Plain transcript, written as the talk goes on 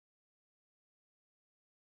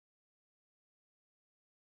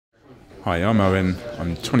Hi, I'm Owen.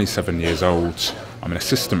 I'm 27 years old. I'm an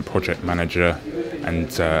assistant project manager and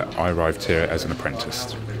I arrived here as an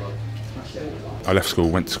apprentice. I left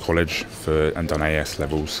school, went to college and done AS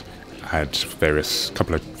levels, had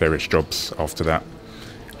couple of various jobs after that,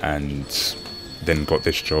 and then got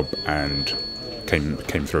this job and came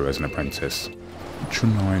through as an apprentice.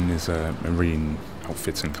 Trimline is a marine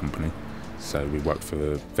outfitting company, so we work for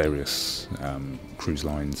various cruise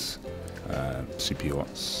lines, super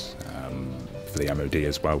yachts, for the MOD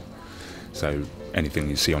as well. So anything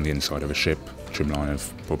you see on the inside of a ship, Trimline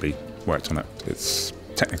have probably worked on it. It's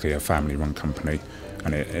technically a family-run company,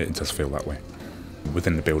 and it does feel that way.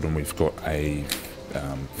 Within the building, we've got a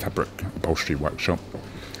fabric upholstery workshop,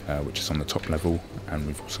 which is on the top level, and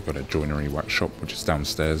we've also got a joinery workshop, which is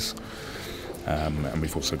downstairs, and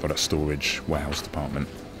we've also got a storage warehouse department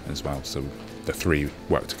as well. So the three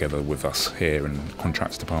work together with us here in the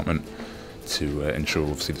contracts department to ensure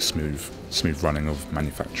obviously the smooth running of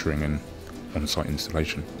manufacturing and on-site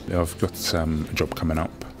installation. I've got a job coming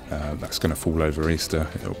up that's going to fall over Easter.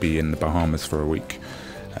 It'll be in the Bahamas for a week,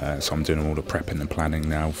 so I'm doing all the prepping and planning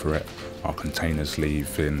now for it. Our containers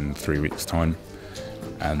leave in 3 weeks' time,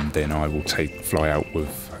 and then I will fly out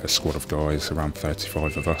with a squad of guys, around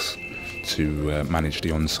 35 of us, to manage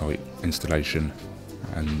the on-site installation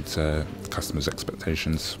and the customers'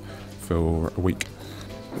 expectations for a week.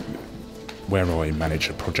 Where I manage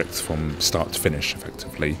a project from start to finish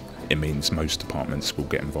effectively, it means most departments will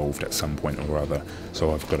get involved at some point or other,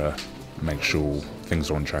 so I've got to make sure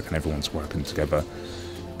things are on track and everyone's working together.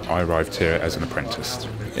 I arrived here as an apprentice.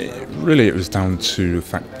 It was down to the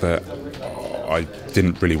fact that I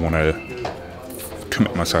didn't really want to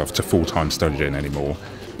commit myself to full-time studying anymore.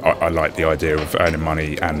 I like the idea of earning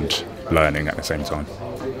money and learning at the same time.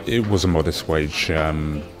 It was a modest wage,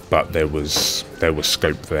 but there was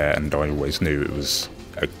scope there, and I always knew it was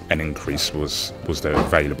an increase was there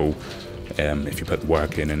available if you put the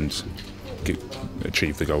work in and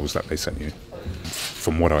achieve the goals that they set you.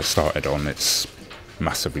 From what I started on, it's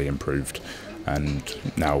massively improved, and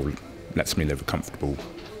now lets me live a comfortable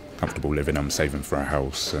living. I'm saving for a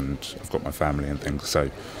house, and I've got my family and things. So,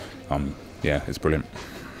 yeah, it's brilliant.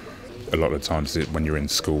 A lot of times when you're in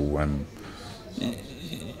school,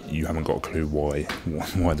 you haven't got a clue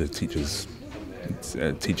why the teacher's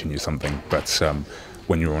teaching you something, but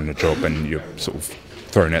when you're on a job and you're sort of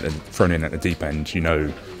thrown in at the deep end, you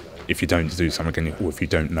know, if you don't do something or if you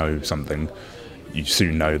don't know something, you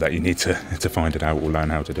soon know that you need to find it out or learn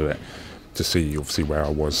how to do it. To see obviously where I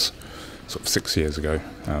was sort of 6 years ago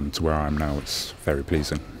to where I am now, it's very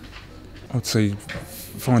pleasing. I'd say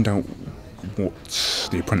find out what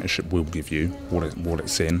the apprenticeship will give you, what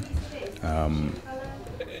it's in.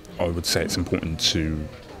 I would say it's important to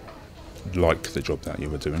like the job that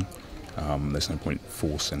you are doing. There's no point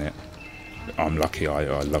forcing it. I'm lucky,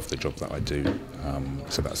 I love the job that I do,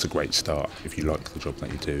 so that's a great start. If you like the job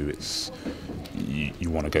that you do, you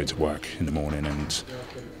want to go to work in the morning and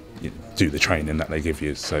do the training that they give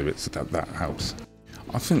you, so that helps.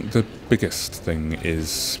 I think the biggest thing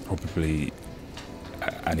is probably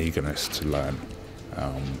an eagerness to learn.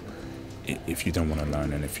 If you don't want to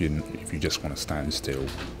learn, and if you just want to stand still,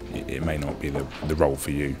 it may not be the role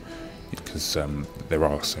for you, because there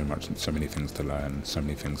are so many things to learn, so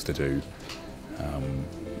many things to do.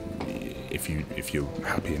 If you're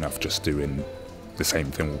happy enough just doing the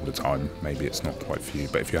same thing all the time, maybe it's not quite for you.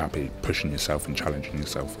 But if you're happy pushing yourself and challenging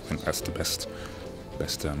yourself, I think that's the best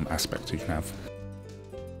aspect you can have.